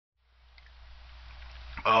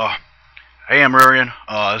Uh, hey, MRirian.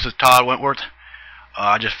 This is Todd Wentworth.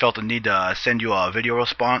 I just felt the need to send you a video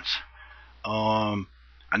response. I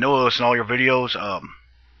know I listen to all your videos.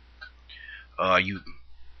 You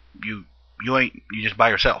just by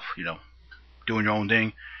yourself, doing your own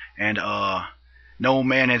thing, and no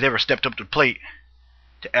man has ever stepped up to the plate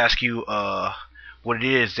to ask you what it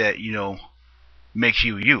is that makes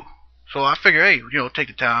you you. So I figure, hey, take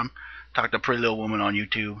the time, talk to a pretty little woman on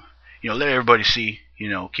YouTube. Let everybody see.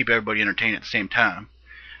 Keep everybody entertained at the same time.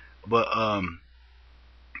 But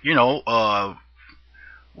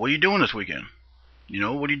what are you doing this weekend?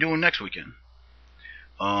 What are you doing next weekend?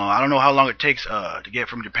 I don't know how long it takes to get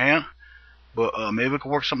from Japan, but maybe we could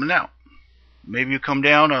work something out. Maybe you come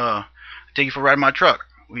down, take you for a ride in my truck.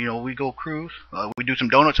 We go cruise. We do some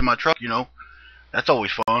donuts in my truck. That's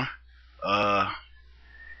always fun.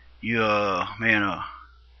 Maybe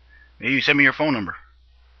you send me your phone number.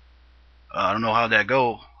 I don't know how that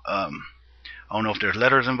go. I don't know if there's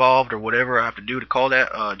letters involved or whatever I have to do to call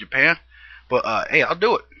that Japan. But hey, I'll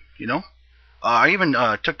do it. I even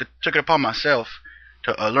took it upon myself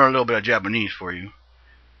to learn a little bit of Japanese for you.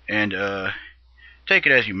 And take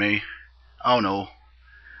it as you may. I don't know.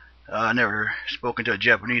 I never spoken to a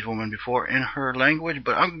Japanese woman before in her language,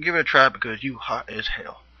 but I'm gonna give it a try because you hot as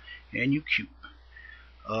hell and you cute.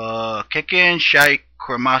 Keken shai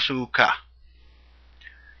kuramasu ka.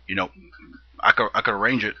 I could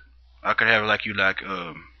arrange it. I could have you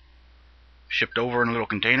shipped over in a little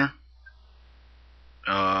container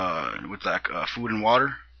with food and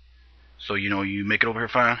water. So you make it over here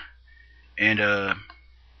fine, and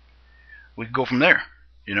we could go from there.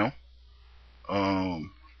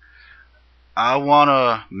 I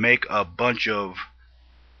wanna make a bunch of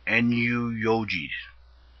NU yojis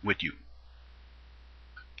with you.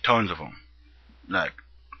 Tons of them.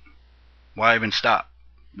 Why even stop?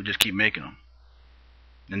 We just keep making them.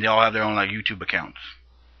 And they all have their own YouTube accounts.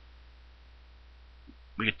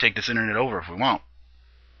 We could take this internet over if we want.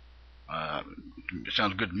 It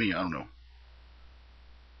sounds good to me. I don't know.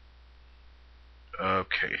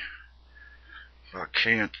 Okay. If I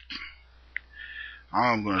can't,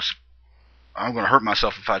 I'm gonna hurt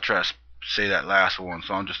myself if I try to say that last one.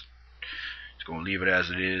 So I'm just gonna leave it as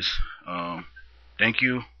it is. Thank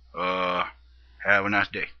you. Have a nice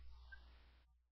day.